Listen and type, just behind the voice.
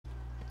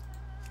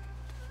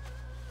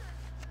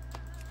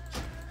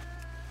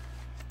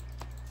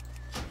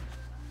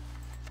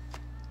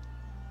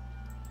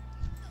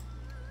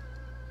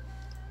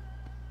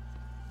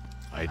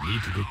I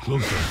need to get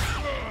closer.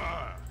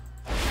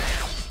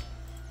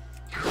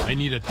 I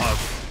need a target.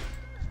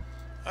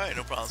 Alright,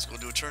 no problem. Let's go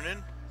do a turn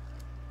in.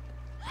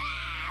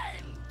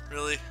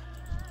 Really?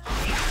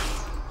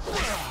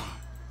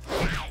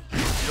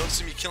 You don't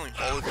see me killing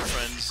all of your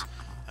friends.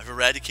 I've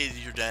eradicated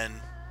your den.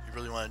 You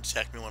really want to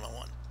attack me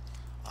one-on-one.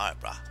 Alright,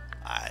 brah.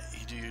 Alright,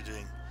 you do your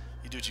thing.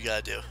 You do what you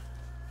gotta do.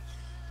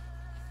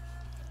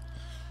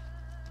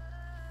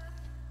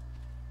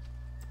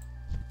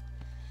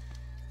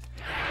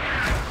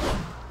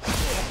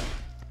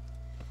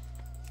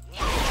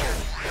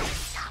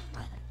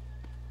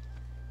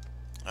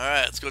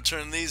 Alright, let's go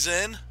turn these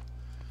in.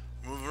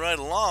 Moving right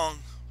along.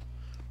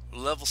 We're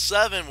level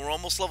 7, we're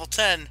almost level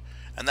 10,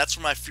 and that's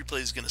where my free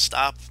play is going to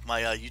stop.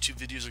 My YouTube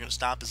videos are going to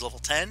stop is level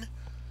 10.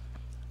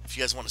 If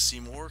you guys want to see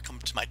more, come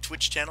to my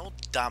Twitch channel,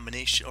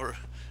 Domination, or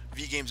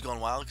V Games Gone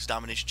Wild, because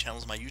Domination channel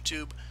is my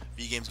YouTube.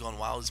 V Games Gone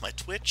Wild is my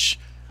Twitch.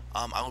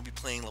 I will be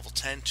playing level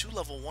 10 to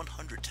level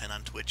 110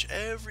 on Twitch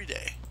every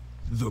day.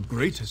 The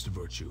greatest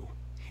virtue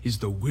is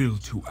the will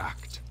to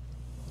act.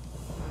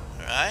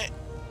 Alright,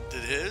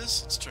 did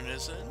his. Let's turn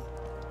his in.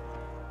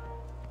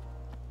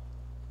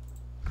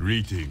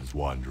 Greetings,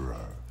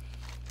 Wanderer.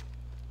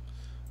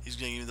 He's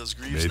gonna give me those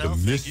greaves May now, the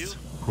thank you. mist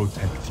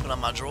protect Put on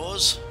my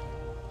drawers.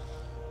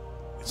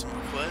 Get some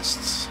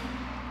requests.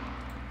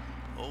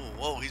 Oh,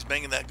 whoa, he's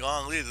banging that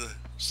gong. Look at the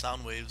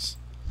sound waves.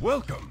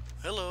 Welcome.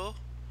 Hello.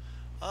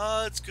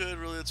 It's good,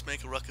 really. Let's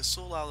make a ruckus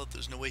so loud that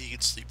there's no way he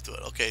could sleep through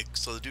it. Okay,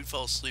 so the dude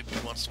fell asleep and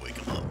he wants to wake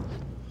him up.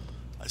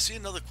 I see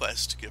another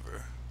quest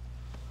giver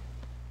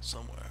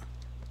somewhere.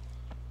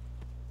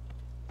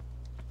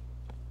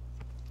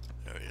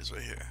 There he is,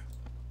 right here.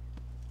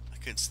 I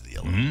couldn't see the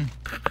yellow.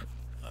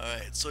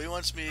 Alright, so he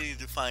wants me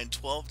to find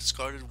 12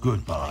 discarded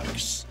wooden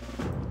planks.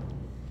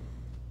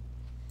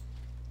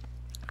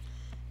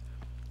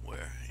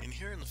 Where? In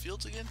here in the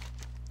fields again?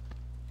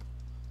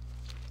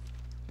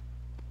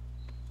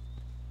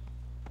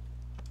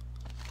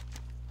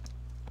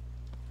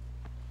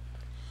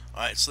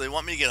 Alright, so they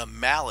want me to get a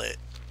mallet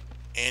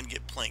and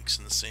get planks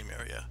in the same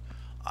area.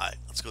 Alright,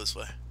 let's go this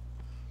way.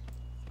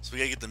 So we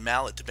gotta get the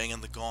mallet to bang on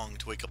the gong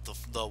to wake up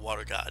the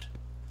water god.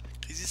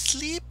 Cause he's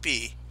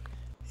sleepy.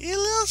 He's a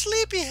little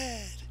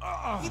sleepyhead.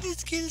 He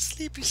needs to get his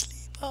sleepy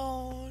sleep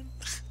on.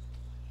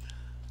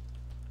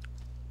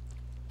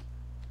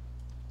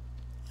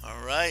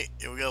 Alright,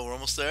 here we go. We're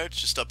almost there. It's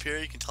just up here.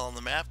 You can tell on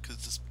the map because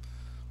it's this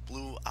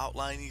blue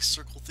outliney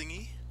circle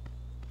thingy.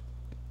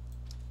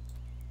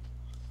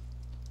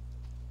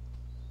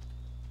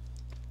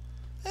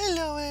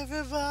 Hello,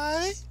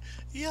 everybody.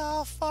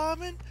 Y'all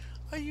farming?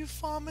 Are you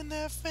farming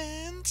their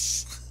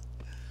fence?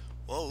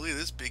 Whoa, look at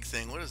this big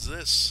thing. What is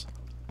this?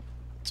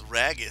 It's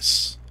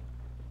Ragus.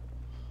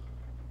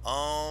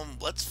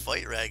 Let's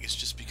fight Ragus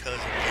just because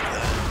I like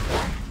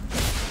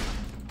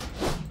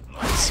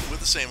that. We're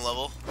the same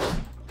level.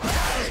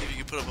 See if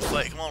you can put up a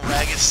fight. Come on,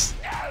 Ragus.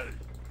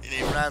 And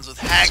it rhymes with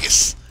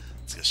haggis.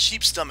 It's a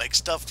sheep stomach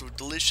stuffed with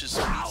delicious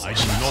meats. I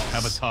do not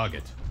have a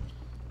target.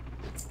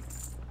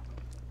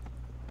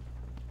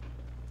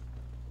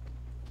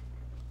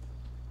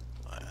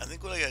 I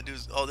think what I gotta do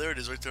is, oh, there it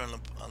is, right there on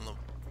the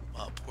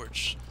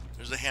porch.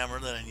 There's the hammer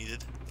that I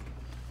needed.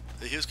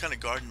 He was kind of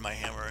guarding my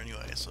hammer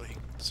anyway, so he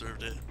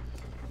deserved it.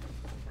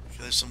 Okay,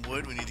 there's some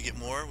wood. We need to get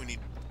more. We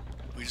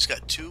just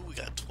got 2. We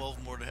got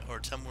 12 more to, or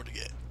 10 more to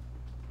get.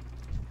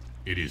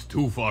 It is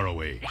too far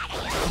away.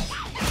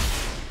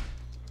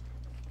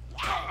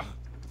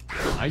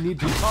 I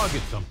need to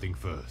target something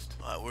first.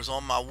 Alright, where's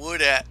all my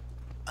wood at?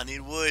 I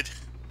need wood.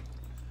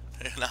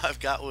 Now I've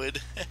got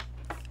wood.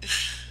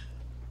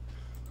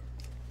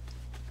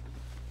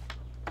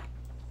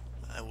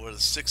 We're the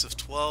 6 of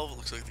 12. It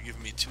looks like they're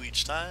giving me 2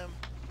 each time,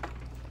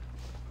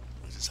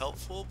 which is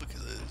helpful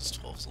because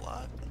 12's a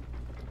lot.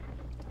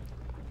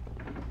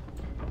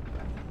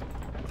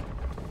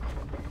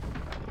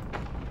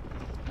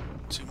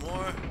 Two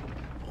more.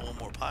 One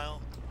more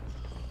pile.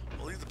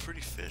 Oh, look at the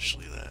pretty fish.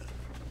 Look at that.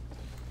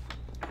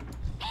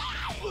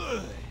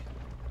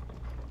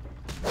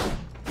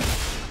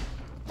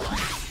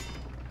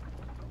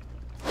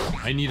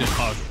 I need a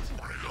target.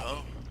 There we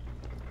go.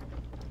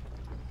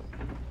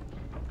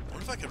 I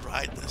wonder if I could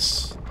ride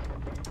this.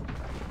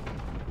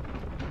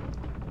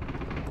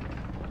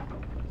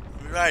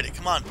 Let me ride it.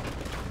 Come on.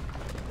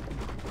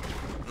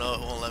 No, it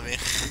won't let me.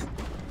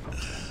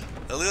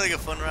 That looked like a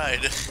fun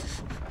ride.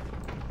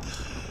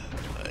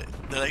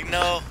 They're like,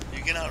 no,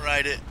 you cannot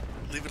ride it.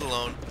 Leave it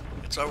alone.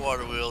 It's our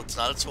water wheel. It's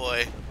not a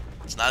toy.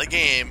 It's not a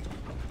game.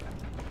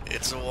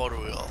 It's a water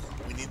wheel.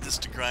 We need this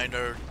to grind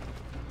our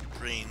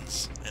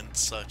grains and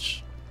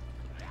such.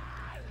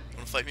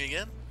 Wanna fight me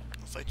again?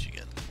 I'll fight you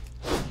again.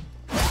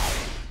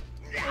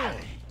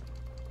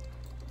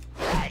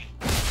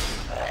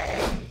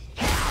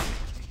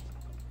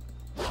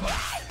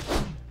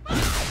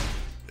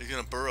 He's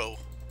gonna burrow.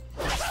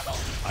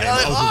 I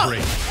am out of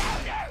range.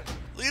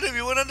 Look at him,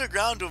 you went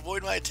underground to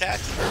avoid my attack.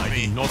 I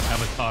do not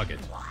have a target.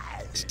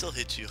 Still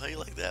hit you. How you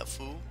like that,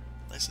 fool?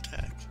 Nice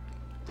attack.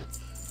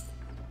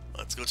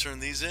 Let's go turn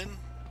these in.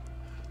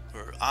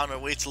 We're on our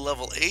way to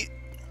level 8.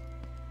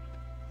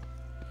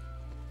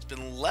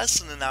 been less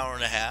than an hour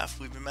and a half.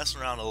 We've been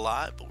messing around a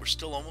lot, but we're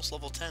still almost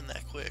level 10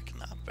 that quick.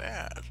 Not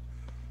bad.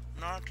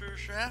 Not too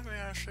shabby,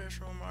 I say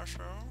so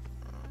myself.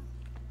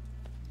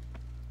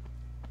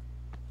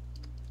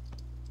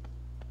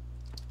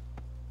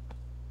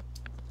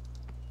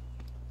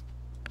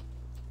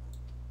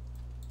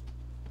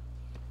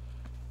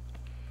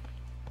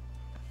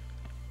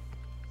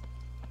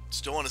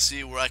 Still want to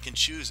see where I can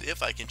choose,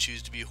 if I can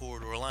choose to be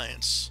Horde or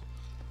Alliance.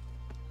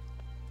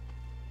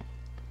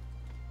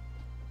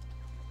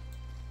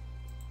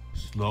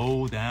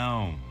 Slow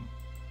down.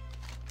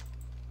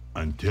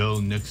 Until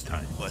next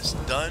time. Quest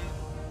done.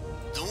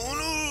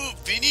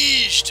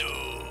 Finished.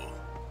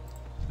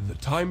 The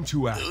time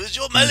to act Lose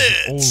your is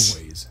mallets.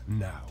 always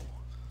now.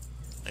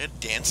 I got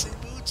dancing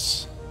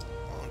boots?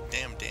 Oh,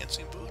 damn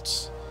dancing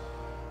boots.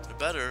 They're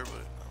better,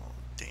 but oh,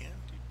 damn,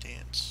 you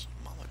dance.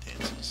 Mama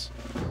dances.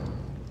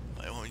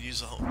 I won't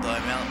use the whole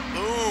time out.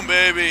 Boom,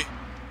 baby.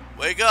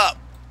 Wake up.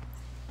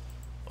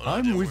 Oh, no,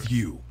 I'm with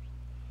you.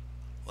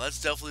 Well,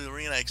 that's definitely the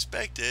ring I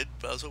expected,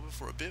 but I was hoping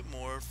for a bit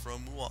more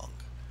from Muong.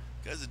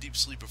 Guy's a deep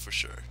sleeper for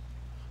sure.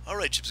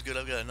 Alright, Chip's good.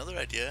 I've got another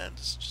idea, and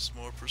it's just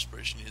more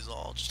perspiration is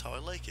all, just how I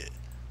like it.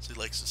 So he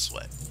likes to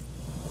sweat.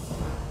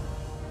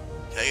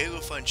 Okay, I gotta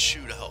go find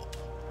Shu to help.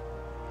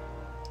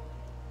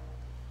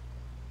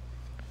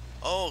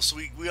 Oh, so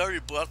we already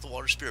brought the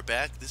water spirit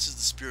back. This is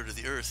the spirit of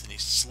the earth, and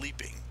he's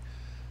sleeping.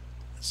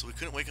 So we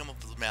couldn't wake him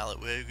up with a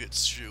mallet. We had to get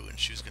Shu, and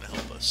Shu's gonna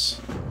help us.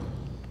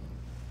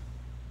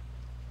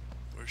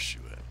 Where's Shu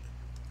at?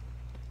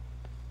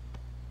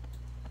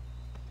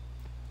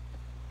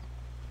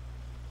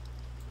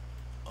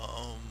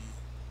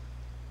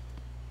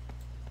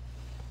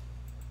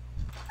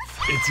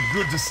 It's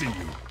good to see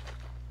you.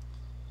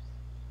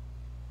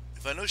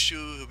 If I know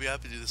Shu, he'll be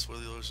happy to do this,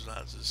 whether the others or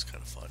not. This is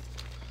kind of fun.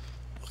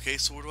 Okay,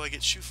 so where do I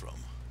get Shu from?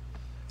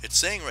 It's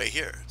saying right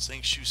here. It's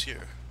saying Shu's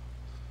here.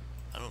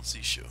 I don't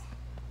see Shu.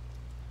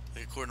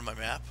 Like according to my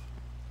map.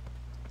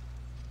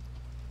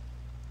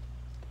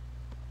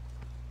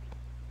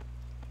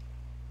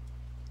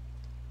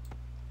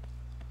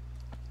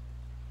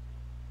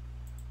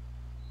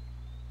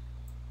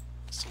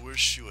 So where's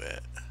Shu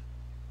at?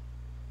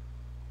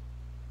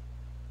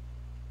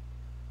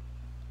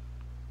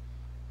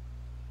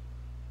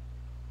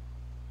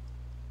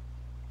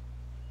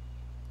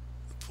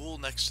 The pool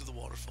next to the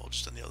waterfall,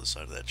 just on the other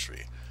side of that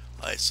tree.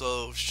 Alright,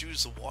 so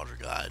Shu's the water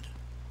god.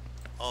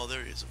 Oh,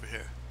 there he is over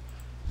here.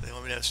 They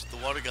want me to have the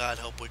water god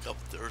help wake up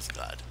the earth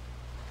god.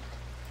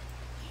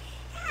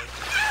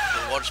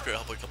 The water spirit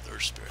help wake up the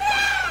earth spirit.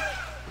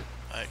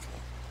 Alright, come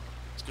on.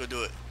 Let's go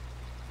do it.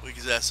 Wake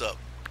his ass up.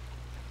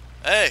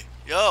 Hey,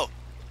 yo,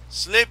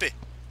 Sleepy.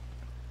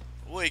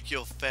 Wake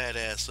your fat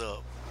ass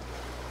up.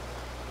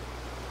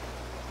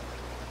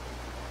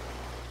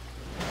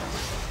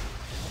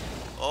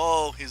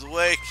 Oh, he's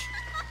awake.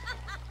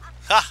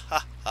 Ha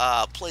ha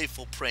ha,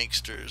 playful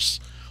pranksters.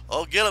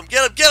 Oh, get him,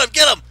 get him, get him,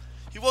 get him!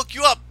 He woke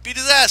you up. Beat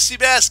his ass,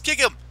 Seabass. Kick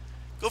him.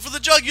 Go for the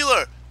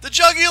jugular. The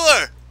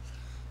jugular!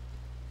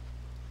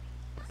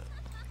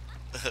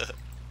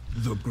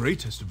 The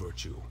greatest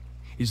virtue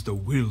is the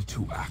will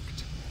to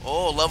act.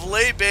 Oh, level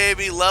 8,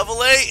 baby.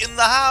 Level 8 in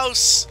the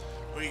house.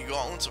 We can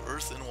gauntlets of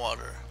earth and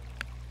water.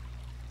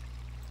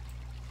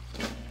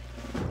 We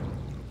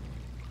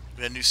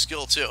got a new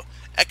skill, too.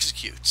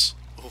 Executes.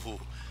 Ooh.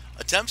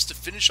 Attempts to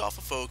finish off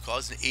a foe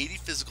causing 80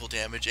 physical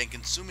damage and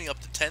consuming up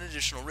to 10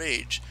 additional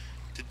rage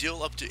to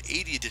deal up to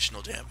 80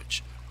 additional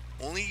damage.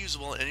 Only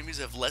usable on enemies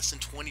that have less than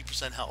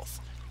 20% health.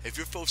 If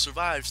your foe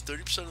survives,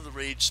 30% of the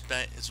rage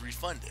spent is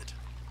refunded.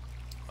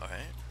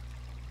 Alright.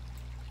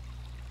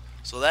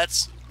 So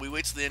that's, we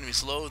wait till the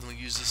enemy's low, then we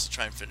use this to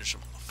try and finish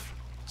them off.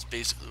 That's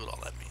basically what all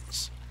that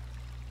means.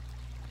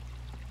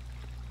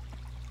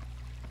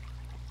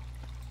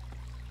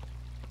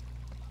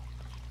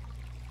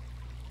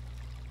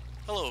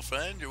 Hello,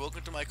 friend. You're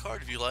welcome to my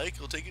cart if you like.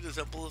 It'll take you to the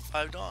Temple of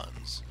Five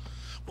Dawns.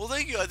 Well,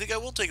 thank you. I think I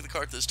will take the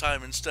cart this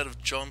time instead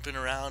of jumping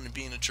around and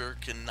being a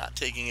jerk and not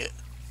taking it.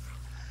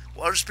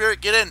 Water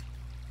Spirit, get in.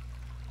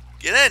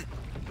 Get in.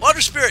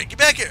 Water Spirit, get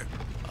back here.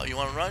 Oh, you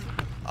want to run?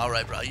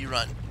 Alright, bro. You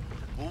run.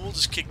 We'll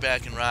just kick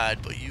back and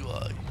ride, but you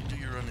do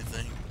your running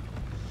thing.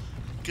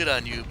 Good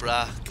on you,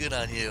 brah. Good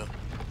on you.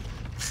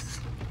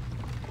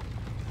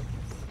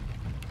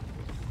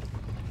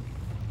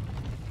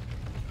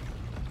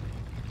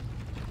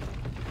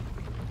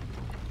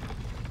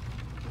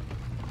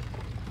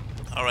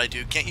 Alright,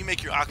 dude. Can't you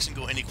make your oxen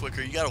go any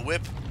quicker? You gotta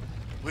whip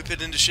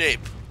it into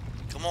shape.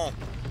 Come on.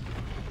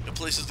 Got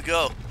places to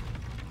go.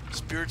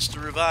 Spirits to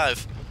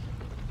revive.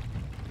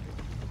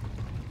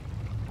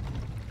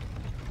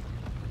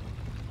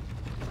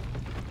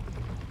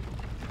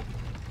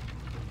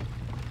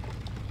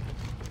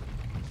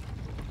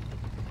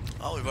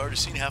 Oh, we've already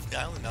seen half the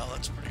island now.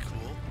 That's pretty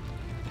cool.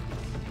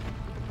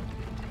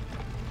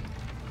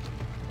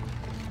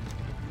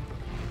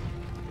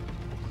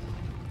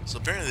 So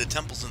apparently the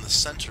temple's in the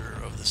center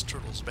of this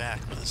turtle's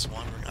back, or this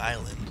wandering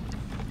island.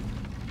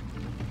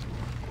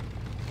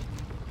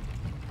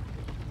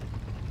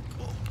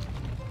 Cool.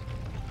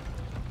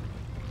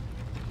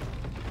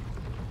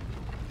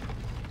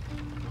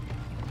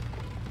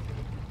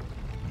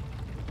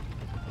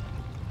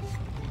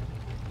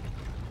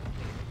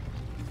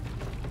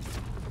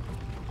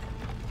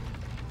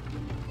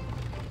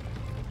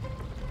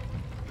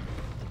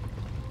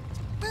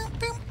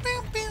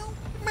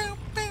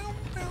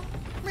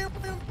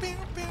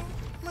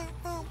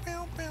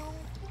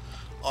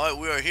 Alright,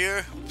 we are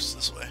here. Oops,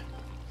 this way.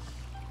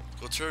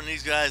 Go turn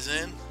these guys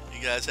in.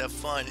 You guys have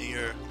fun in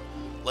your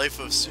life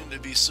of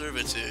soon-to-be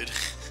servitude.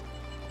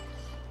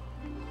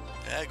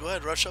 Yeah, go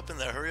ahead, rush up in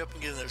there. Hurry up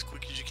and get in there as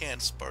quick as you can,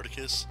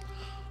 Spartacus.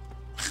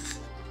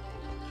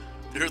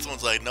 The Earth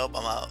one's like, nope,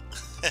 I'm out.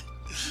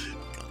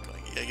 Come on,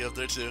 you gotta get up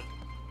there too.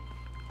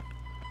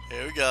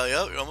 Here we go.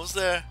 Yep, you're almost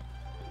there.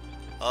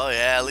 Oh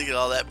yeah, look at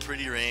all that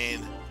pretty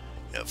rain.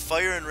 Yeah,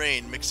 fire and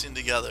rain mixing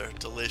together.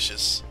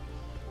 Delicious.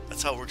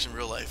 That's how it works in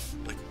real life.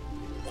 Like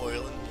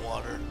oil and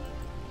water.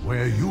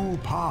 Where you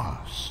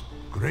pass,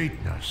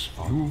 greatness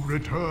you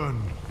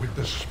return with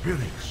the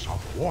spirits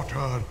of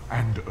water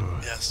and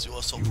earth. Yes, you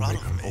are so you proud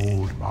make of an me.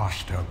 old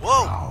master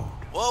Whoa! proud.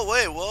 Whoa,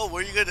 wait, whoa,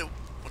 where are you gonna...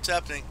 What's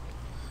happening?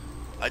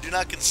 I do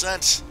not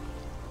consent.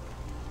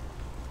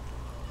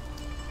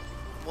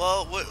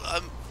 Well, what,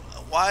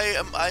 why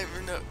am I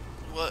in a...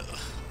 What?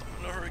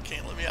 I'm in a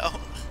hurricane, let me out.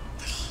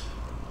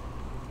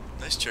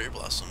 Nice cherry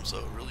blossoms,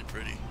 though, really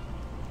pretty.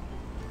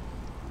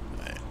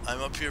 Alright,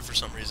 I'm up here for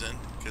some reason,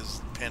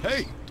 because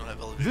pandas don't have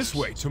elevators. This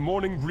way to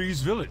Morning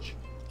Breeze Village.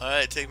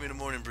 Alright, take me to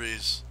Morning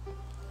Breeze.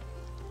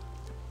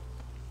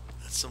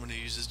 That's someone who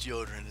uses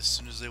deodorant as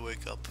soon as they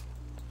wake up.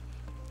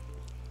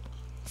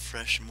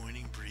 Fresh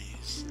morning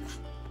breeze.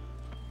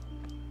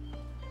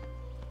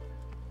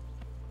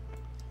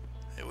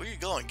 Hey, where you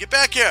going? Get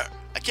back here!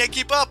 I can't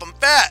keep up, I'm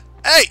fat!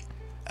 Hey!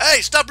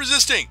 Hey, stop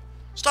resisting!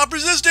 Stop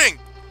resisting!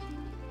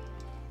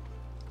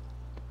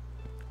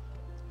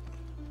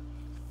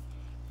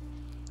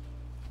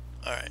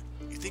 Alright,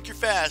 you think you're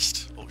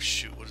fast. Oh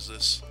shoot, what is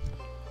this?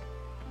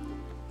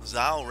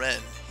 Zhao Ren.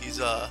 He's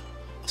a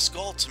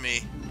skull to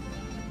me.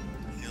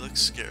 He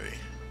looks scary.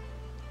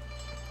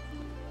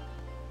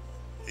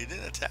 He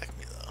didn't attack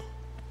me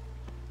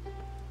though.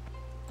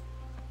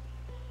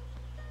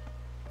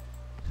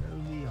 Tell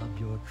me of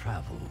your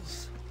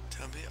travels.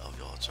 Tell me of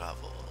your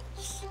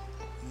travels.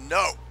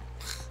 No!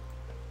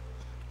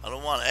 I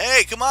don't want to.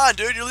 Hey, come on,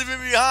 dude, you're leaving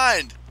me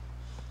behind!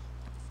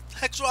 What the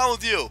heck's wrong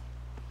with you?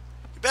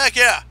 Get back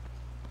here!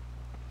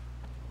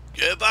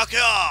 Get back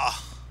here!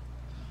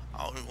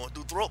 I'm going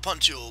to throat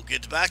punch you.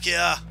 Get back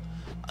here!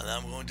 And then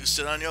I'm going to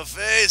sit on your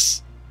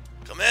face!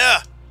 Come here!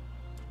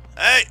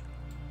 Hey!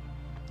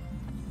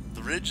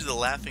 The Ridge of the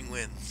Laughing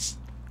Winds.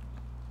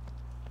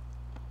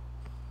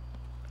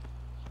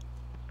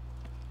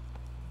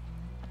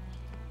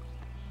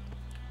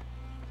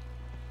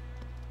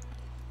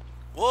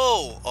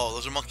 Whoa! Oh,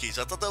 those are monkeys.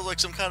 I thought that was like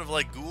some kind of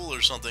like ghoul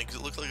or something, because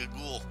it looked like a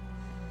ghoul.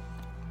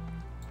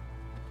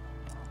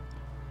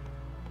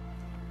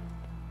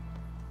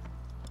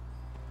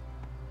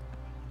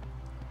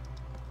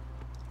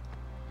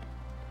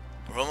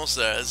 We're almost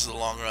there. This is a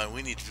long run.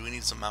 We need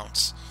some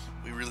mounts.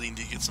 We really need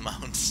to get some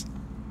mounts.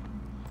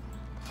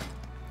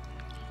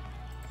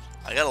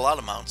 I got a lot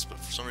of mounts, but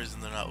for some reason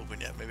they're not open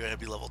yet. Maybe I have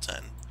to be level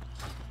 10.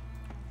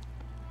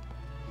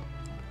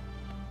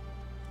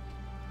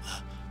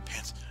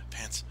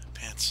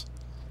 Pants.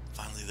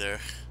 Finally there.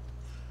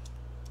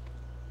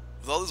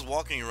 With all this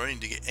walking and running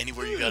to get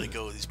anywhere you gotta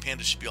go, these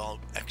pandas should be all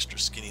extra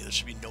skinny. There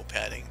should be no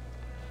padding.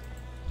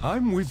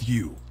 I'm with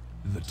you.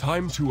 The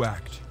time to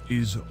act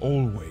is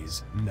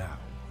always now.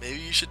 Maybe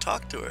you should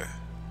talk to her.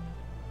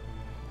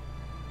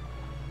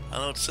 I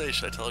don't know what to say.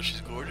 Should I tell her she's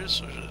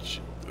gorgeous, or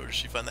does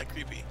she find that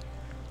creepy?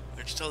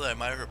 Or should I tell her I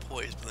admire her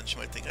poise, but then she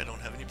might think I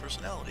don't have any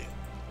personality.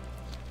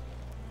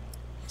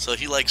 So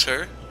he likes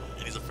her,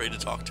 and he's afraid to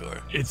talk to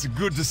her. It's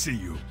good to see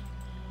you.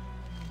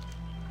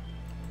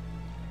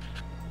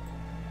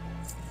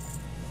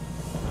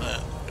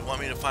 They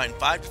want me to find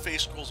 5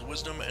 face scrolls of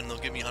wisdom, and they'll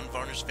give me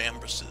unvarnished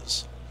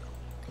vambraces.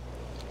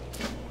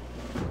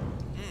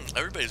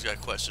 Everybody's got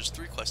quests. There's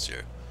 3 quests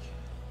here.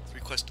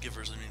 3 quest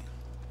givers, I mean.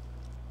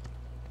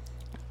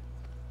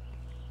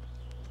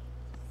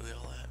 Where are they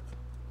all at?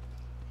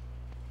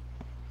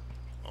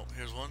 Oh,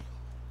 here's one.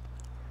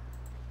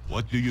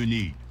 What do you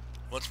need?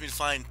 Wants me to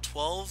find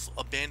 12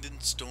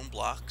 abandoned stone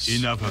blocks.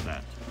 Enough of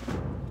that.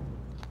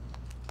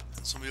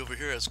 And somebody over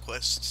here has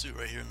quests too,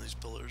 right here in these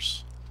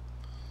pillars.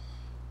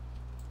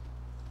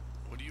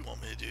 What do you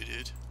want me to do,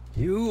 dude?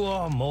 You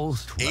are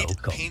most 8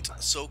 welcome.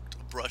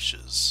 paint-soaked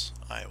brushes.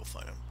 Alright, we'll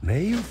find them.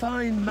 May you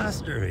find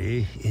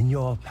mastery in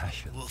your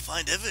passion. We'll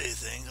find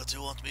everything that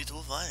you want me to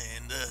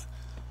find.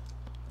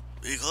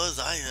 Because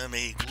I am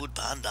a good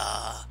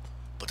panda.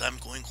 But I'm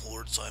going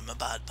horde, so I'm a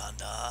bad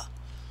panda.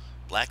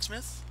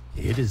 Blacksmith?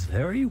 It is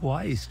very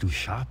wise to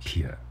shop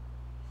here.